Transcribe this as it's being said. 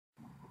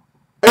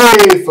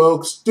Hey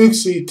folks, Duke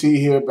CT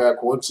here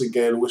back once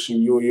again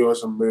wishing you and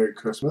yours a Merry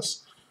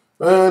Christmas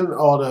and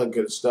all that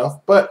good stuff.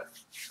 But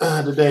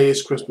today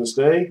is Christmas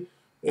Day,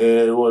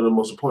 and one of the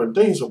most important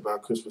things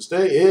about Christmas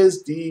Day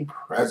is the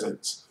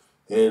presents.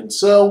 And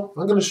so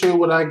I'm going to show you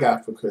what I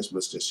got for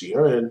Christmas this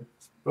year, and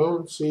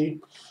let's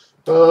see.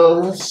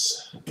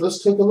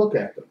 Let's take a look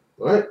at them.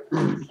 All right,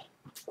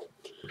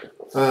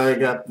 I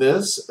got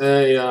this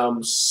a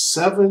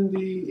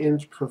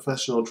 70-inch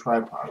professional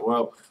tripod.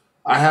 Well,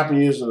 I have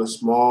been using a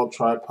small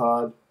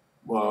tripod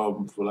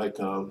for like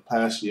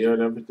past year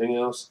and everything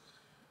else.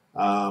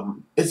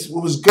 It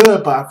was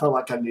good, but I felt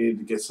like I needed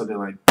to get something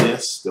like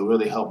this to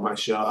really help my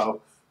show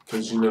out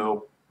because I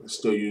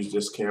still use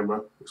this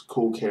camera. It's a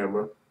cool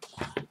camera,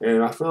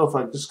 and I feel if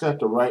I just got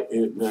the right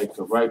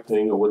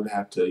thing, I wouldn't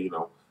have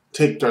to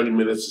take 30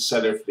 minutes to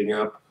set everything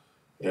up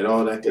and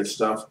all that good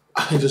stuff.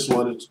 I just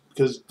wanted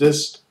because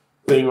this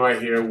thing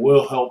right here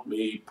will help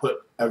me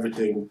put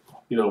everything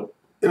in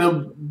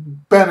a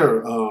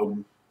better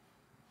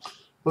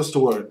what's the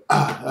word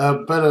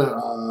better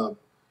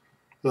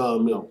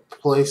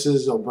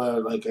places or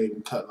better like I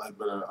can cut like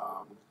better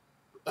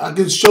I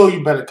can show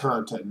you better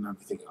content and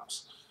everything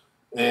else,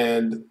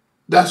 and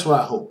that's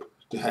what I hope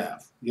to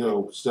have,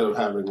 instead of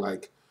having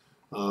like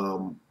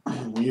um,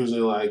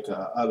 using like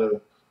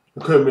other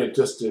equipment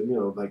just to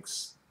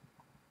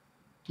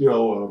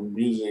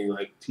using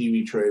like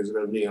TV trays and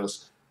everything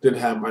else. Didn't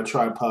have my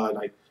tripod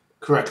like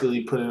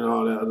correctly put in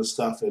all that other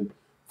stuff and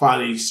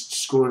finally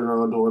screwing it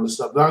on, doing the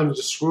stuff. Now I can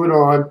just screw it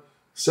on,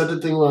 set the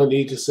thing where I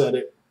need to set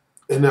it,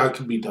 and now it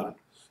can be done.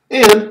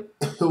 And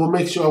it will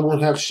make sure I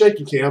won't have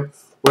shaky cam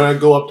when I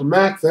go up to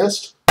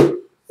MacFest,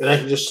 and I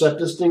can just set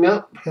this thing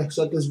up,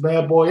 set this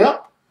bad boy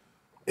up,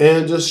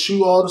 and just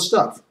shoot all the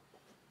stuff.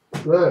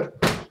 All right.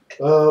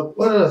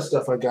 What other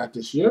stuff I got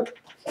this year?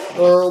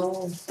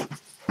 Um,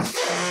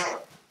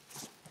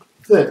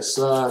 this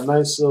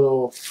nice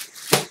little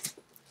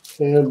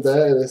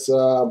handbag. It's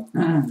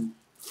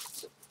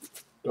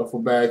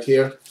duffel bag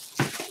here.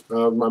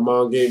 My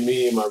mom gave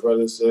me and my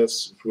brothers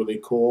this. It's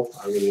really cool.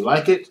 I really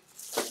like it.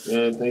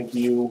 And thank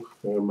you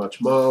very much,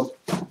 Mom.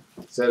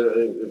 It's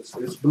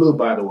blue,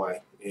 by the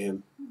way.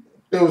 And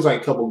there was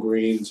like a couple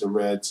greens and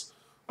reds.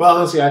 But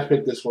honestly, I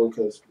picked this one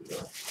because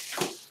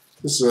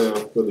this is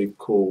a really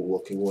cool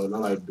looking one. I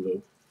like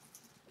blue.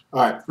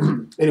 All right.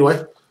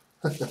 Anyway.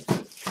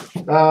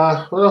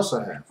 What else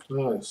I have?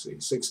 Let's see.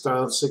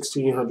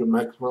 1,600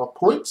 Microsoft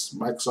points.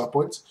 For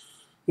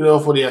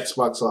the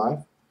Xbox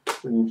Live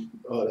and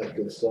all that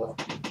good stuff.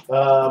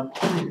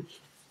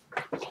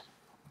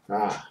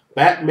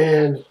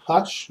 Batman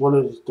Hush, one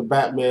of the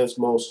Batman's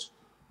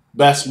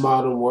best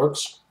modern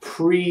works,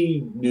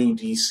 pre-new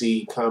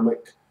DC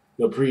comic,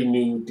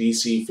 pre-new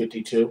DC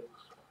 52.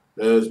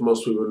 As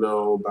most people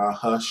know about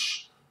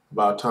Hush,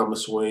 about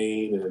Thomas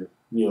Wayne, and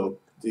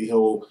the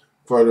whole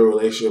further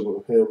relationship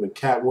with him and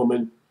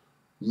Catwoman.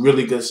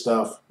 Really good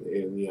stuff,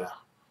 and yeah,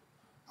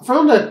 I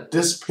found that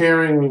this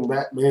pairing with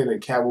Batman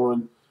and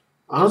Catwoman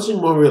honestly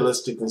more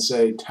realistic than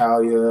say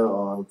Talia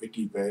or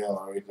Vicky Vale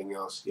or anything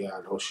else.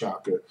 Yeah, no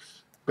shocker.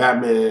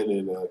 Batman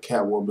and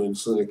Catwoman,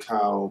 Selina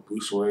Kyle,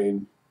 Bruce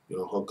Wayne,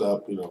 hook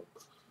up.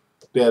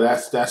 Yeah,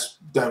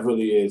 that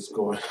really is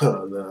going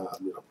on.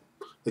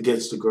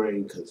 Against the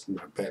grain because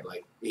I bet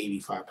like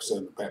 85%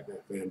 of the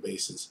Batman fan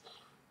base is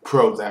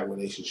pro that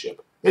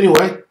relationship.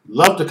 Anyway,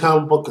 love the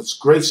comic book. It's a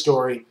great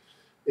story,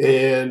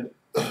 and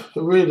it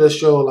really does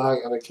show a lot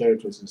of other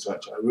characters and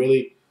such. I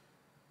really,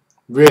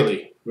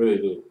 really, really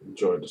do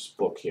enjoy this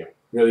book here.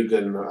 Really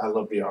good, and I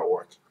love the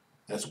artwork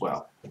as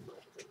well.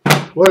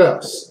 What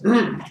else?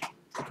 Some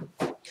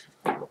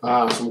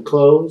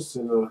clothes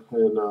and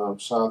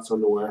socks,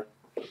 underwear.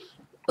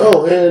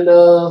 Oh, and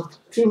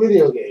 2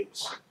 video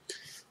games.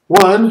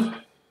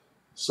 One,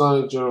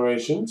 Sonic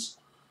Generations.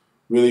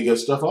 Really good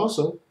stuff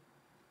also.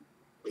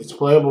 It's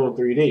playable in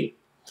 3D.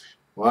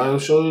 Why I'm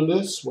showing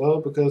this? Well,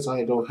 because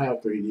I don't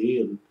have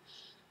 3D, and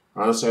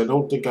honestly, I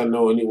don't think I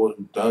know anyone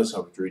who does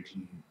have a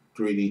 3D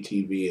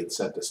TV and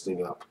set this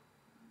thing up.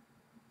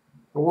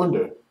 I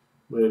wonder,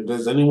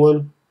 does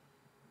anyone?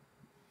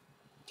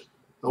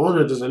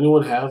 Does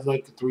anyone have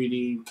like the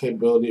 3D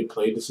capability to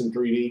play this in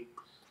 3D?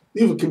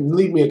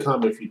 Leave me a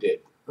comment if you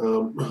did.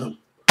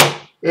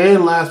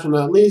 And last but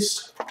not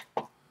least,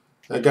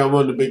 I got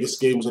one of the biggest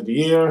games of the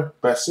year,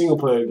 best single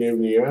player game of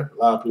the year. A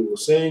lot of people are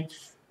saying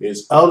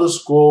is Elder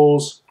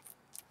Scrolls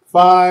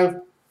 5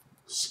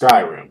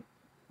 Skyrim.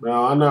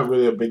 Now, I'm not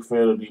really a big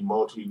fan of the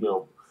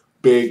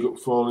big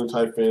falling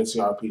type fantasy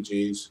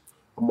RPGs.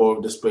 I'm more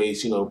of the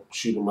space,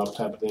 shoot 'em up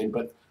type of thing.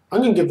 But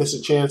I'm gonna give this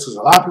a chance because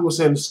a lot of people are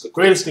saying this is the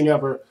greatest thing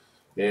ever,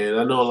 and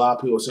I know a lot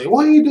of people say,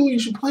 "What are you doing? You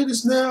should play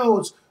this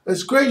now.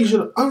 It's great. You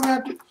should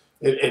unwrap it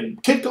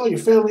and kick all your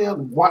family out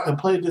and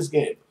play this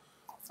game."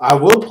 I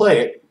will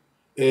play it,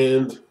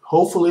 and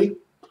hopefully,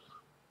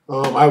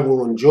 I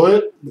will enjoy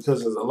it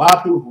because there's a lot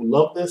of people who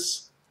love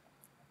this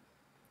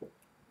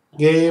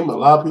game. A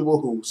lot of people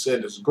who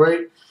said it's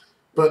great,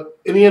 but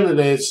in the end of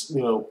the day,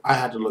 I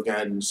had to look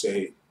at it and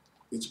say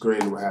it's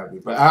great and what have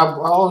you. But I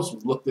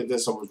always looked at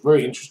this. I was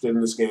very interested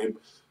in this game.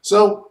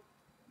 So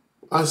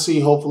I see.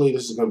 Hopefully,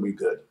 this is going to be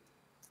good.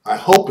 I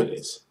hope it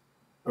is.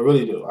 I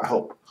really do. I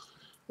hope.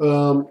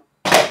 Um,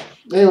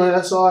 anyway,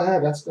 that's all I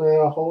had. That's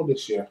the whole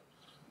this year.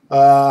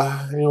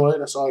 Anyway,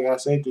 that's all I gotta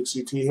say. Duke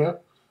CT here.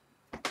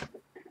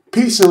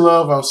 Peace and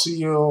love. I'll see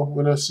you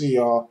when I see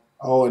y'all.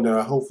 Oh, and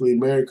hopefully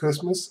Merry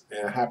Christmas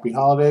and Happy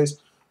Holidays.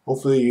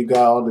 Hopefully you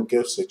got all the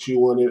gifts that you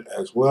wanted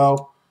as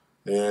well.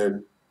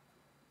 And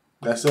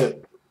that's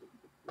it.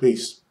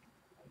 Peace.